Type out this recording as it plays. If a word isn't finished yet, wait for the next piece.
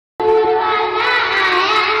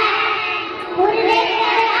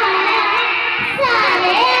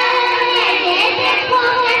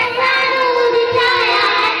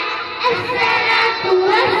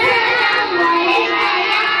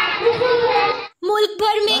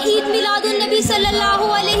नबी सल्लल्लाहु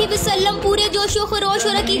अलैहि वसल्लम पूरे जोशो खरोश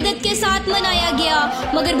और अकीदत के साथ मनाया गया,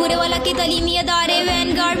 मगर बुरेवाला के तालीमी अदारे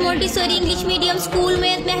Vanguard Montessori English medium school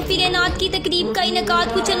में महफिल नात की तकरीब का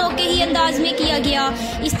इनेकाद कुछ अनोखे ही अंदाज में किया गया।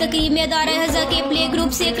 इस तकरीब में अदारा हज़ा के प्ले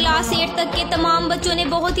ग्रुप से क्लास 8 तक के तमाम बच्चों ने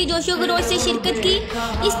बहुत ही जोशो खरोश से शिरकत की।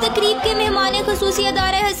 इस तकरीब के मेहमान खुसूसी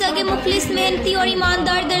अदारा हज़ा के मुखलिस, मेहनती और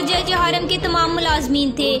ईमानदार दर्जा जहारम के तमाम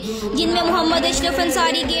मुलाजमीन थे, जिनमें Mohammad Ashraf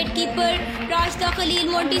Ansari gate keeper, Rashida Khalil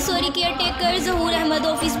Montessori care taker, जहूर अहमद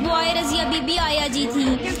ऑफिस बॉय, रजिया बीबी आया जी थी।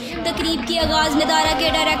 तकरीब के आगाज में दारा के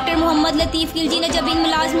डायरेक्टर मोहम्मद लतीफ़ खिलजी ने जब इन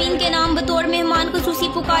मुलाजमीन के नाम बतौर मेहमान खुसूसी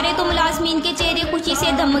पुकारे तो मुलाजमीन के चेहरे खुशी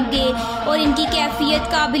से दमक गए और इनकी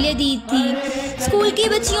कैफियत काबिले दीद थी। स्कूल की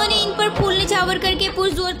बच्चियों ने इन पर फूल निछावर करके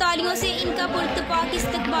पुरजोर तालियों से इनका पुरतपाक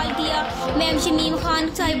इस्तकबाल किया। मैम शमीम खान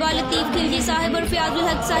साहिबा, लतीफ़ खिलजी साहिब और फयाजुल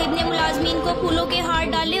हक साहिब ने मुलाजमीन को फूलों के हार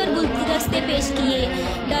डाले और गुलदस्ते पेश किए।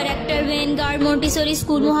 Director Vanguard Montessori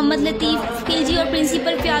school Mohammad लतीफ़ खिलजी और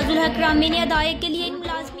प्रिंसिपल फयाजुल हक रामी ने अदाये के लिए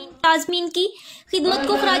मुलाजमीन की खिदमत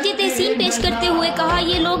को खराजे तहसीन पेश करते हुए कहा,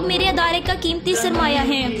 ये लोग मेरे अदारे का कीमती सरमाया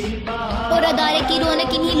हैं और अदारे की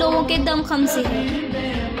रौनक इन्हीं लोगों के दमखम से है।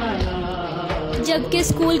 जबकि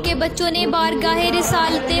स्कूल के बच्चों ने बारगाहे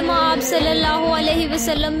रिसालत माब सल्लल्लाहु अलैहि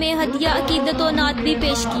वसल्लम में हदिया अकीदत और नात भी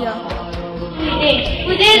पेश किया।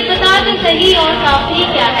 मुझे बता दो सही और साफ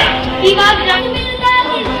क्या है।